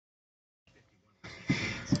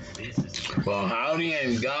Well, howdy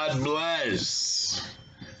and God bless.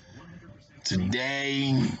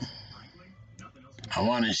 Today, I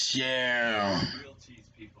want to share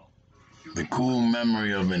the cool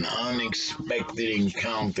memory of an unexpected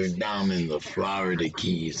encounter down in the Florida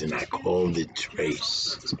Keys, and I called it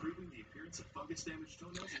Traced.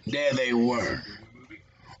 There they were,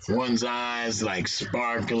 one's eyes like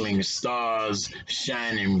sparkling stars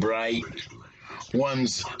shining bright,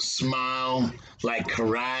 one's smile like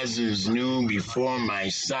horizons new before my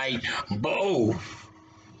sight, both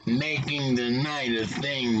making the night a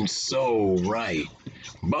thing so right,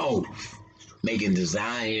 both making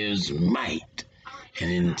desires might, an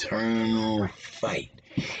internal fight.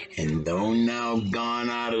 And though now gone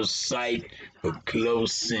out of sight, but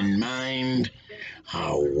close in mind,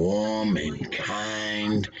 how warm and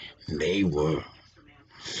kind they were.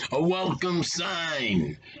 A welcome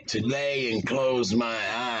sign to lay and close my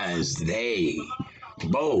eyes. They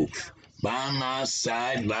both by my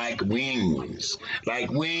side like wings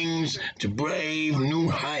to brave new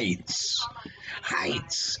heights.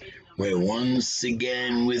 Heights where once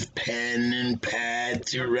again with pen and pad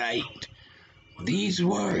to write these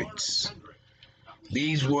words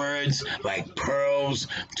like pearls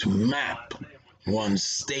to map one's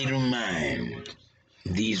state of mind.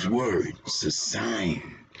 These words, a sign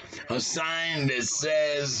that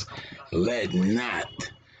says, let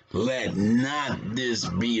not this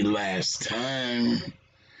be last time.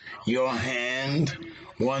 Your hand,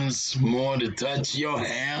 once more to touch your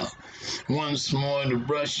hair, once more to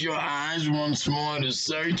brush your eyes, once more to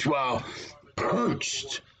search while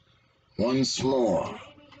perched. Once more,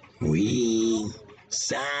 we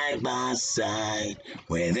side by side,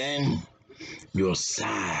 where then your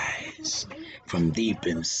sighs from deep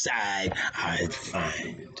inside I'd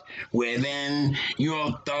find, where then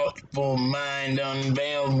your thoughtful mind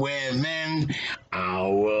unveiled, where then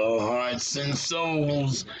our hearts and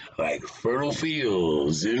souls like fertile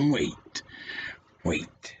fields in wait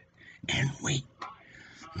and wait.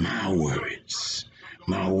 My words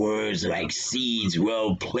like seeds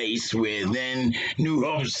well placed, where then new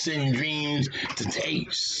hopes and dreams to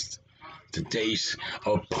taste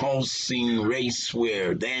a pulsing race,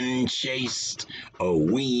 where then chased a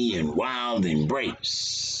wee and wild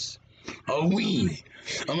embrace. A wee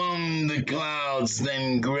among the clouds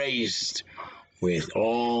then graced with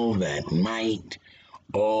all that might,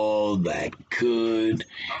 all that could,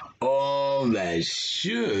 all that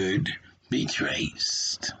should be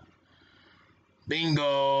traced.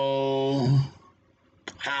 Bingo!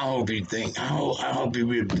 I hope you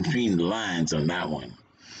read between the lines on that one.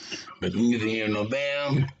 But neither here nor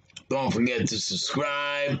there. Don't forget to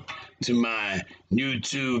subscribe to my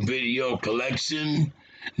YouTube video collection.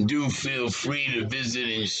 Do feel free to visit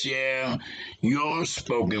and share your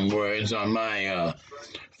spoken words on my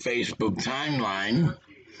Facebook timeline.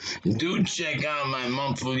 Do check out my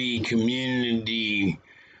monthly community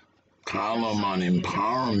column on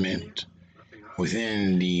empowerment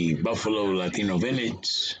within the Buffalo Latino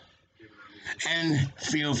Village. And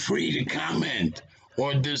feel free to comment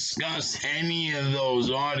or discuss any of those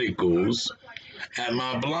articles at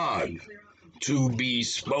my blog, To Be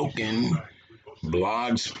Spoken,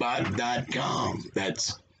 blogspot.com.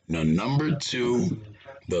 That's the number 2,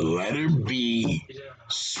 the letter B,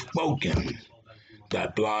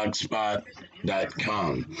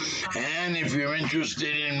 spoken.blogspot.com. And if you're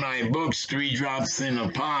interested in my books, 3 Drops in a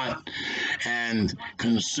Pot and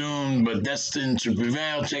Consumed but Destined to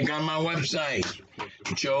Prevail, check out my website,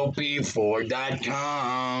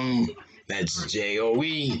 joep4.com. That's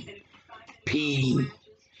JOEP,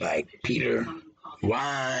 like Peter,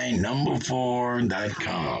 Y, number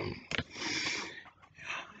 4.com.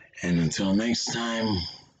 And until next time,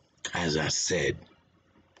 as I said,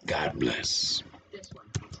 God bless.